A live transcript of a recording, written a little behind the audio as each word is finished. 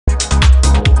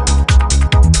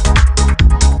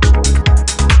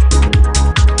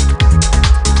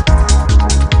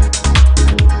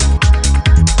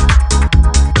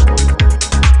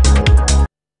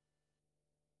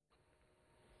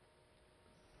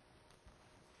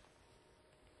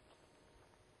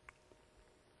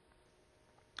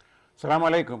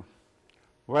Assalamu alaikum.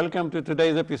 Welcome to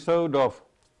today's episode of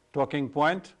Talking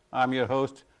Point. I'm your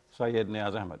host, Syed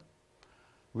Neaz Ahmed.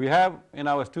 We have in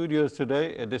our studios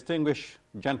today a distinguished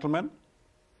gentleman.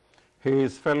 He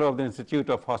is Fellow of the Institute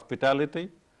of Hospitality,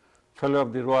 Fellow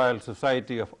of the Royal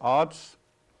Society of Arts.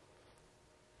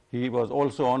 He was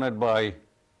also honored by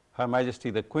Her Majesty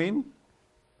the Queen.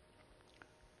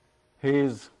 He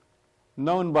is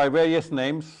known by various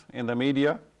names in the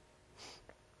media: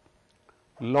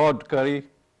 Lord Curry,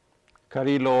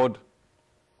 Curry Lord,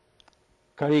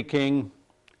 Curry King,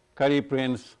 Curry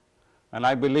Prince, and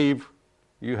I believe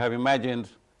you have imagined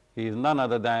he is none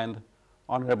other than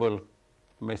Honorable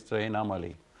Mr. Enam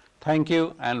Ali. Thank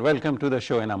you and welcome to the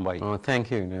show, Enam Bhai. Oh,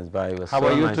 thank you, Neaz Bhai. How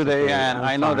are you today? And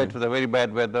I know that with the very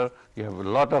bad weather, you have a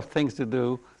lot of things to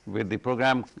do with the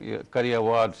program Curry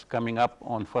Awards coming up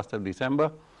on 1st of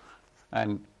December,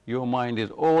 and your mind is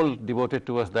all devoted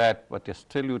towards that, but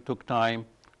still you took time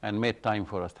and made time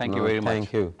for us. Thank you very much.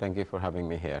 Thank you. Thank you for having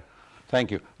me here. Thank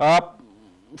you.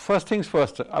 First things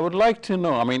first, I would like to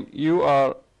know, I mean, you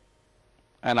are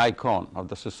an icon of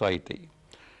the society.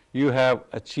 You have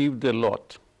achieved a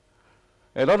lot.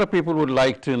 A lot of people would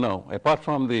like to know, apart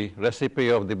from the recipe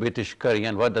of the British curry,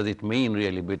 and what does it mean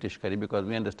really, British curry, because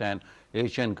we understand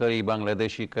Asian curry,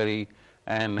 Bangladeshi curry,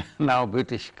 and now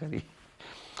British curry.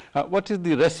 What is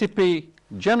the recipe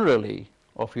generally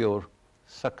of your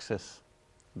success,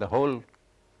 the whole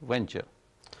venture?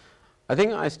 I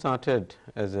think I started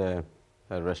as a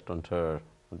restaurateur.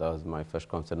 That was my first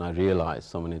concept, and I realized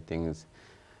so many things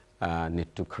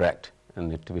need to correct and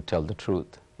need to be tell the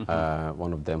truth.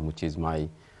 One of them, which is my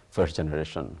first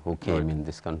generation who came in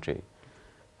this country.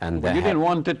 And but you didn't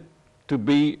want it to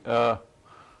be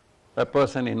a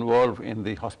person involved in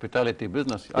the hospitality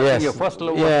business. I think your first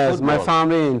love was football. My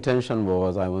family intention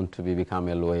was I want to become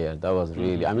a lawyer. That was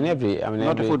really,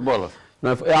 not a footballer.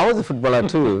 No, I was a footballer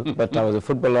too, but I was a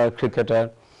footballer,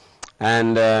 cricketer,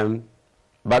 and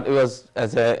but it was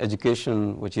as an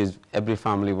education, which is every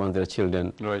family wants their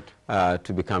children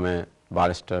to become a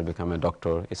barrister, become a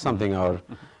doctor. It's something our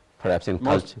perhaps in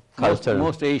culture,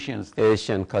 most Asians,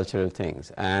 Asian cultural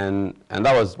things, and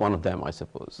that was one of them, I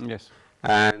suppose. Yes.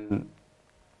 And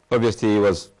obviously it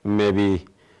was maybe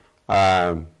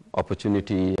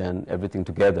opportunity and everything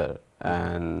together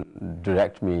and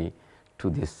direct me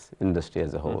to this industry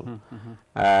as a whole.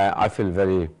 I feel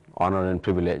very honored and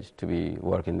privileged to be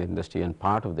working in the industry and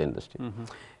part of the industry.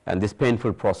 And this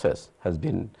painful process has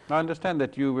been... I understand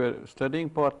that you were studying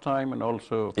part-time and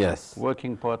also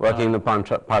working part-time. Working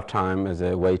part-time as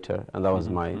a waiter, and that was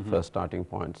my first starting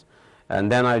points. And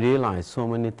then I realized so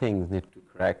many things need to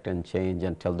correct and change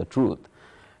and tell the truth.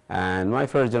 And my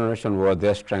first generation was,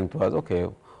 their strength was, okay,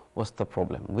 what's the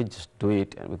problem? We just do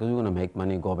it, and because we're going to make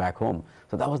money, go back home.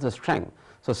 So that was the strength.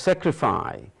 So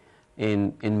sacrifice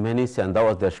in many sense, that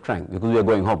was their strength, because we are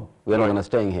going home. We are not going to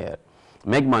stay here.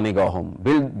 Make money, go home.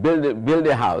 Build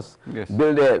a house,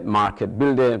 build a market,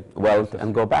 build a wealth,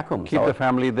 and go back home. Keep the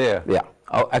family there. Yeah.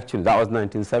 Oh, actually, that was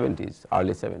 1970s,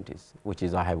 early 70s, which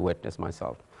is I have witnessed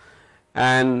myself.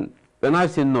 And when I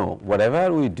said, no,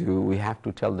 whatever we do, we have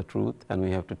to tell the truth, and we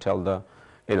have to tell the,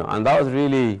 and that was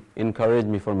really encouraged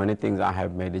me for many things. I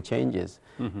have made the changes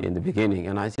in the beginning,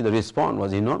 and I see the response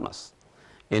was enormous.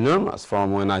 Enormous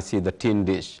from when I see the tin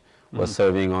dish was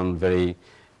serving on very,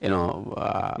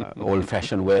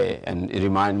 old-fashioned way, and it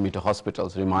reminded me to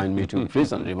hospitals, remind me to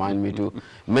prison, remind me to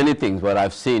many things what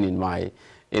I've seen in my,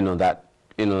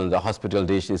 the hospital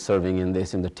dish is serving in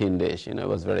the tin dish, it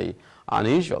was very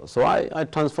unusual. So I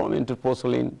transformed into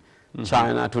porcelain,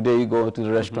 China. Today you go to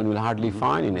the restaurant, you'll hardly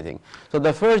find anything. So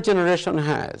the first generation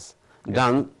has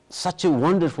done such a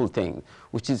wonderful thing,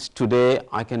 which is today,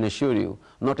 I can assure you,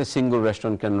 not a single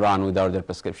restaurant can run without their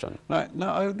prescription.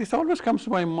 Now this always comes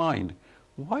to my mind.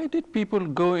 Why did people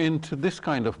go into this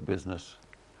kind of business?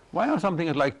 Why not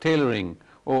something like tailoring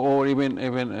or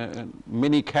even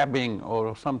mini cabbing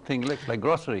or something like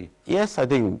grocery? Yes, I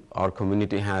think our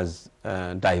community has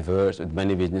diverse with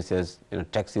many businesses.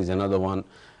 Taxi is another one,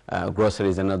 grocery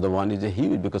is another one. It's a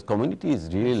huge, because community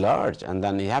is really large, and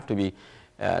then you have to be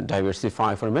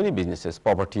diversified for many businesses,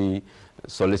 property,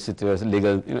 solicitors,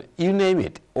 legal, you name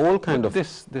it, all kind of.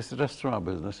 This restaurant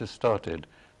business is started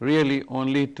really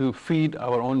only to feed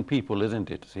our own people,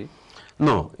 isn't it? See?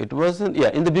 No, it wasn't. Yeah,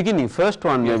 in the beginning, first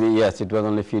one maybe yes, it was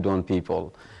only feed on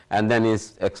people, and then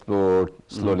it's explored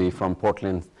slowly from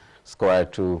Portland Square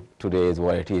to today's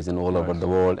where it is in all over the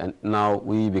world, and now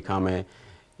we become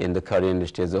in the curry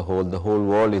industry as a whole. The whole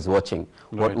world is watching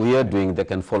what we are doing. They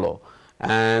can follow,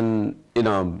 and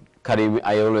curry.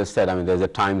 I always said, there's a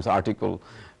Times article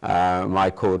my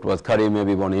quote was, curry may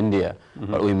be born in India,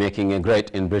 but we're making it great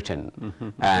in Britain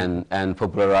and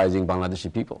popularizing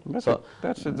Bangladeshi people. That's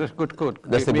a good quote.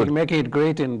 Making it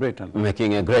great in Britain.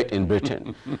 Making it great in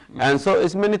Britain. And so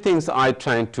it's many things I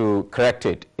try to correct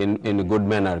it in a good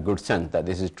manner, good sense that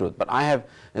this is truth. But I have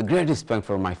a great respect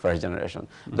for my first generation.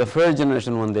 The first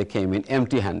generation, when they came in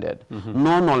empty-handed,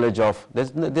 no knowledge of,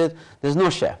 there's no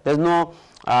chef, there's no,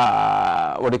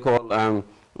 what do you call,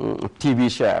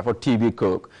 TV chef or TV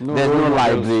cook. There's no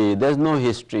library, there's no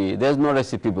history, there's no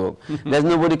recipe book, there's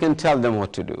nobody can tell them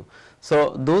what to do.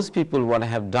 So those people, what I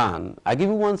have done, I give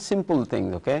you one simple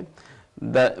thing, okay?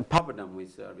 The papadum we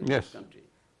serve in this country.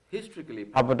 Historically,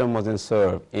 papadum wasn't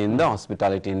served in the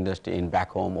hospitality industry in back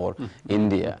home or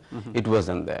India. It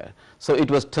wasn't there. So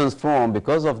it was transformed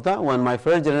because of that. When my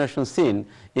first generation seen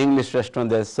English restaurant,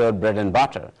 they serve bread and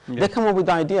butter. They come up with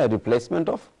the idea, replacement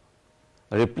of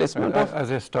as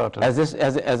a starter,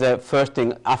 as a first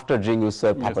thing after drink you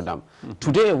serve papadum.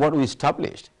 Today what we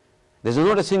established, there's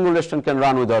not a single restaurant can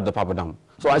run without the papadum.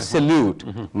 So I salute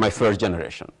my first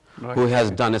generation who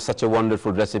has done such a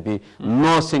wonderful recipe.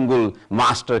 No single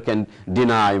master can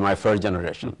deny my first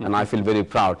generation, and I feel very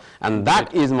proud. And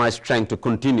that is my strength to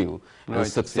continue the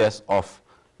success of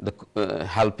the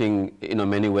helping in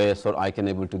many ways, so I can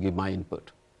able to give my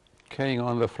input. Carrying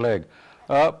on the flag.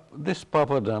 This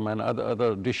papadum and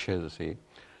other dishes, see,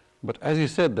 but as you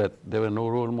said that there were no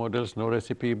role models, no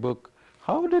recipe book,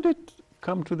 how did it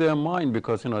come to their mind?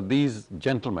 Because these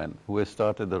gentlemen who had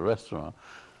started the restaurant,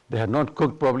 they had not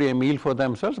cooked probably a meal for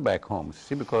themselves back home,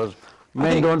 see, because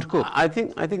men don't cook. I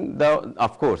think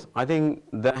of course, I think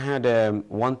they had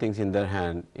one thing in their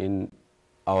hand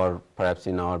perhaps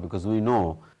in our, because we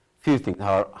know few things,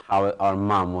 how our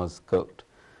mom was cooked.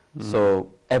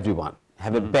 So everyone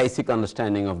have a basic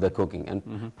understanding of the cooking,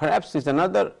 and perhaps it's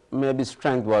another maybe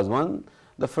strength was when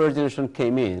the first generation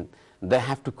came in, they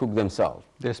have to cook themselves.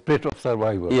 The spirit of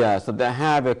survival. Yeah, so they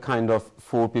have a kind of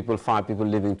 4 people, 5 people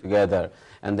living together,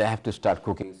 and they have to start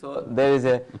cooking. So there is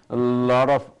a lot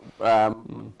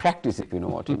of practice, if you know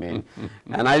what I mean.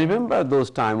 And I remember those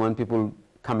times when people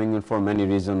coming in for many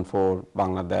reasons for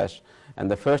Bangladesh, and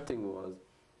the first thing was,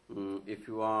 if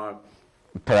you are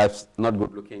perhaps not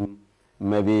good looking,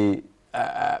 maybe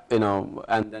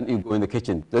and then you go in the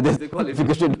kitchen. So there's the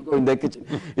qualification to go in the kitchen.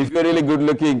 If you're really good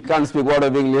looking, can't speak word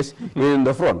of English, you're in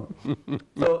the front.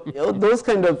 So those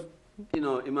kind of,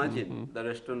 imagine the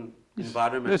restaurant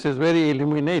environment. This is very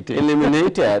illuminating.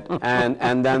 Illuminated,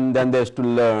 and then there's to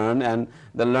learn, and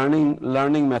the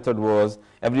learning method was,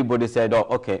 everybody said, oh,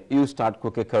 okay, you start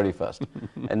cook a curry first.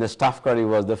 And the stuffed curry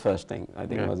was the first thing, I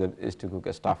think, is to cook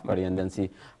a stuffed curry and then see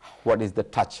what is the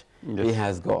touch he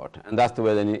has got. And that's the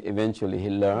way then eventually he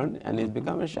learned and he's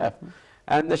become a chef.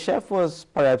 And the chef was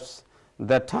perhaps,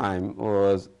 that time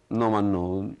was, no one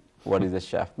knew what is a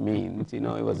chef means. It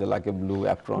was like a blue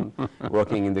apron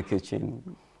working in the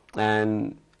kitchen.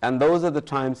 And those are the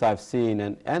times I've seen,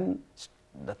 and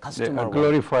the customer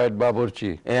glorified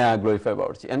baburchi. Yeah, glorified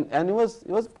baburchi, and it was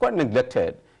quite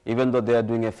neglected, even though they are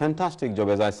doing a fantastic job.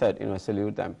 As I said, I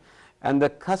salute them. And the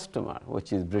customer,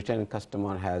 which is Britain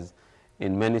customer, has,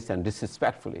 in many sense,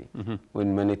 disrespectfully, with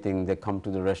many things, they come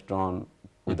to the restaurant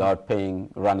without paying,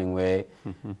 running away,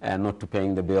 and not to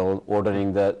paying the bill,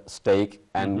 ordering the steak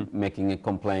and making a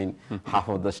complaint. Half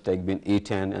of the steak been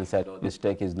eaten and said, oh, this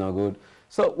steak is no good.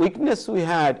 So weakness we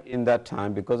had in that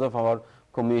time because of our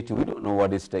community, we don't know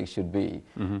what this steak should be.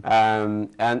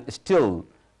 And still,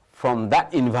 from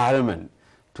that environment,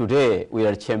 today we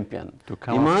are champion.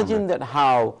 Imagine that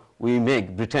how we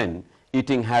make Britain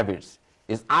eating habits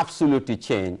is absolutely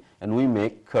changed, and we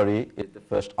make curry is the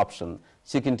first option.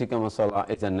 Chicken tikka masala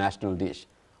is a national dish.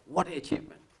 What an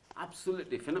achievement.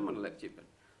 Absolutely phenomenal achievement.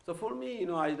 So for me,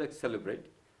 I like to celebrate.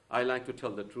 I like to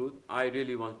tell the truth. I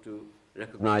really want to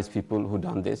recognize people who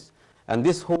done this. And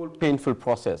this whole painful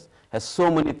process has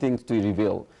so many things to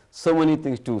reveal, so many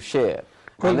things to share.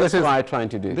 Well, that's why I'm trying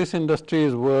to do. This industry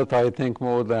is worth, I think,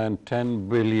 more than 10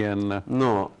 billion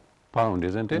pound,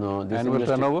 isn't it? No, this annual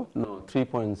turnover? No,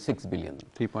 3.6 billion.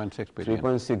 3.6 billion.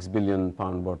 3.6 billion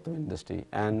pound worth of industry.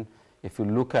 And if you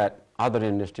look at other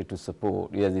industry to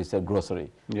support, as you said,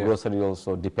 grocery. Grocery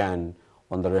also depend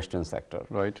on the restaurant sector.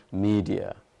 Right.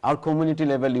 Media. Our community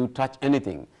level, you touch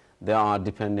anything, they are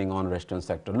depending on restaurant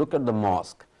sector. Look at the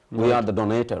mosque. We are the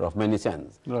donator of many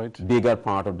cents. Right. Bigger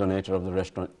part of donator of the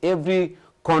restaurant. Every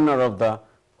corner of the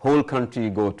whole country you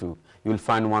go to, you will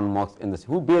find one mosque in this.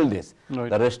 Who build this? Right.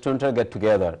 The restaurateurs get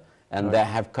together and they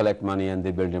have collect money and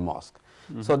they build a mosque.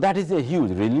 So that is a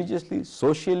huge, religiously,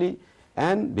 socially,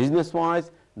 and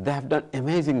business-wise, they have done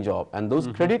amazing job. And those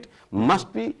credit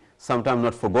must be sometimes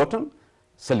not forgotten,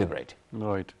 celebrate.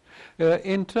 Right.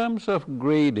 In terms of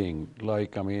grading,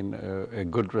 like, I mean, a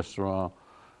good restaurant,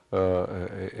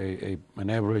 an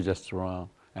average restaurant,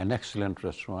 an excellent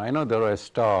restaurant. I know there are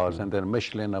stars and there are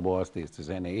Michelin awards, this is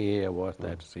an A awards,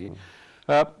 that, see.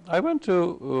 I went to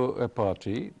a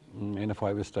party in a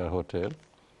 5-star hotel.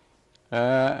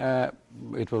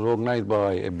 It was organized by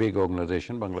a big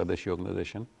organization, Bangladeshi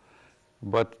organization,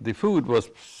 but the food was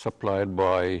supplied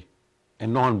by a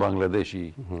non-Bangladeshi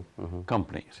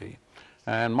company, see.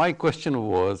 And my question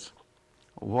was,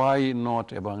 why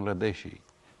not a Bangladeshi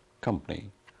company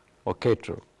or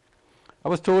caterer? I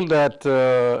was told that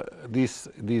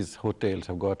these hotels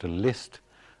have got a list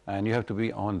and you have to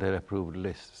be on their approved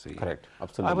list, see. Correct,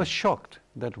 absolutely. I was shocked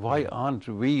that why aren't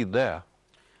we there?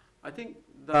 I think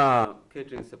the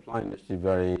catering supply industry is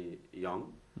very young.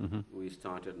 We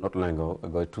started not long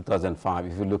ago, 2005.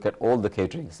 If you look at all the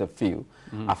catering, except few,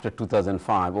 after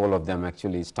 2005, all of them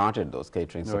actually started those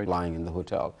catering supplying in the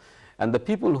hotel. And the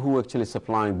people who actually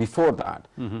supplying before that,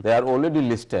 they are already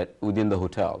listed within the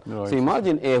hotel. So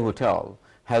imagine a hotel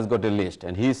has got a list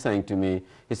and he's saying to me,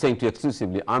 he's saying to you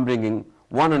exclusively, I'm bringing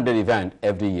 100 events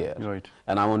every year.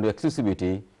 And I want the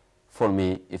exclusivity for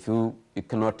me if you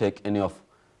cannot take any of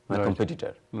my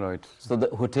competitor. So the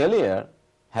hotelier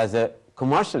has a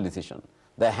commercial decision.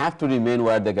 They have to remain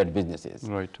where they get businesses.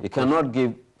 You cannot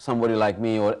give somebody like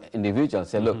me or individual,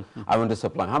 say, look, I want to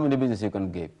supply. How many businesses you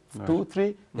can give? 2,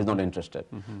 3? He's not interested.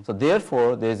 So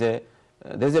therefore, there's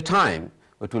a time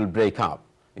it will break up.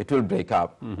 It will break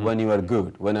up when you are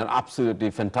good, when you are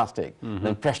absolutely fantastic.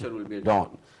 Then pressure will be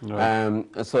on.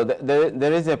 So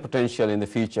there is a potential in the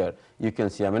future. You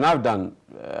can see. I mean, I've done.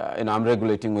 I'm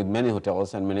regulating with many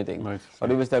hotels and many things.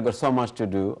 But obviously, I've got so much to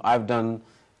do. I've done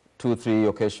 2, 3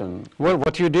 occasions. Well,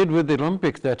 what you did with the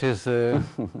Olympics, that is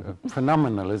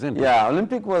phenomenal, isn't it? Yeah,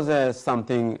 Olympic was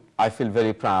something I feel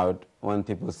very proud when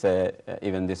people say,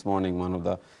 even this morning, one of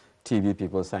the TV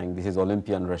people saying, this is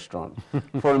Olympian restaurant.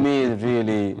 For me, it's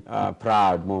really a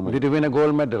proud moment. Did you win a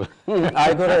gold medal?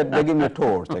 They gave me a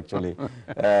torch, actually.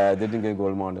 They didn't get a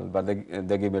gold medal, but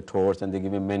they gave me a torch and they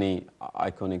gave me many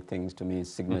iconic things to me,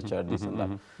 signature, this and that.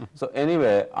 So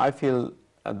anyway, I feel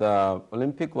the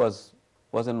Olympic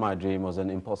wasn't my dream, was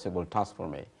an impossible task for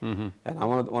me. And I'm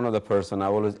one of the person I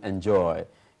always enjoy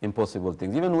impossible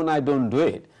things. Even when I don't do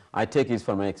it, I take it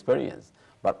from my experience.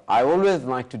 But I always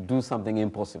like to do something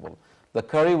impossible. The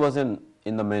curry wasn't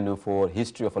in the menu for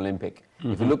history of Olympic.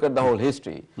 If you look at the whole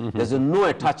history, there's no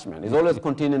attachment. It's always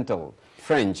continental,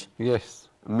 French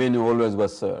menu always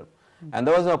was served. And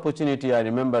there was an opportunity, I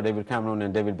remember David Cameron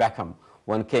and David Beckham,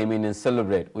 one came in and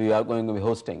celebrate. We are going to be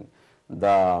hosting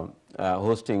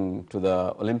to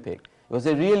the Olympic. It was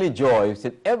a really joy. He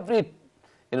said every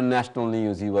national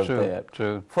news he was there.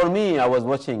 For me, I was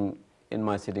watching in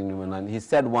my sitting room and he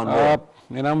said one word.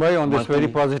 Enam bhai, on this very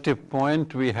positive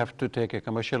point, we have to take a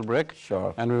commercial break.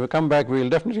 Sure. And when we come back, we'll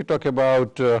definitely talk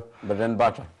about bread and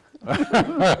butter.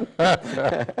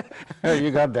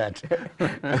 You got that.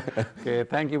 Okay,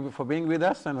 thank you for being with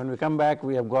us. And when we come back,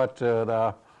 we have got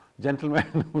the gentleman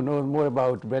who knows more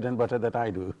about bread and butter than I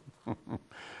do.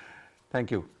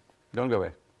 Thank you. Don't go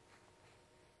away.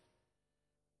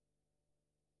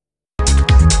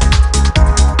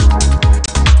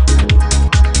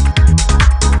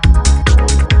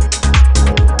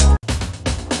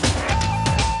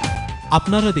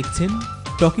 আপনারা দেখছেন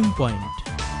talking point,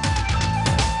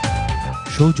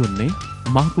 সৌজন্যে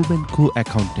মাহবুব and co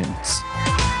accountants.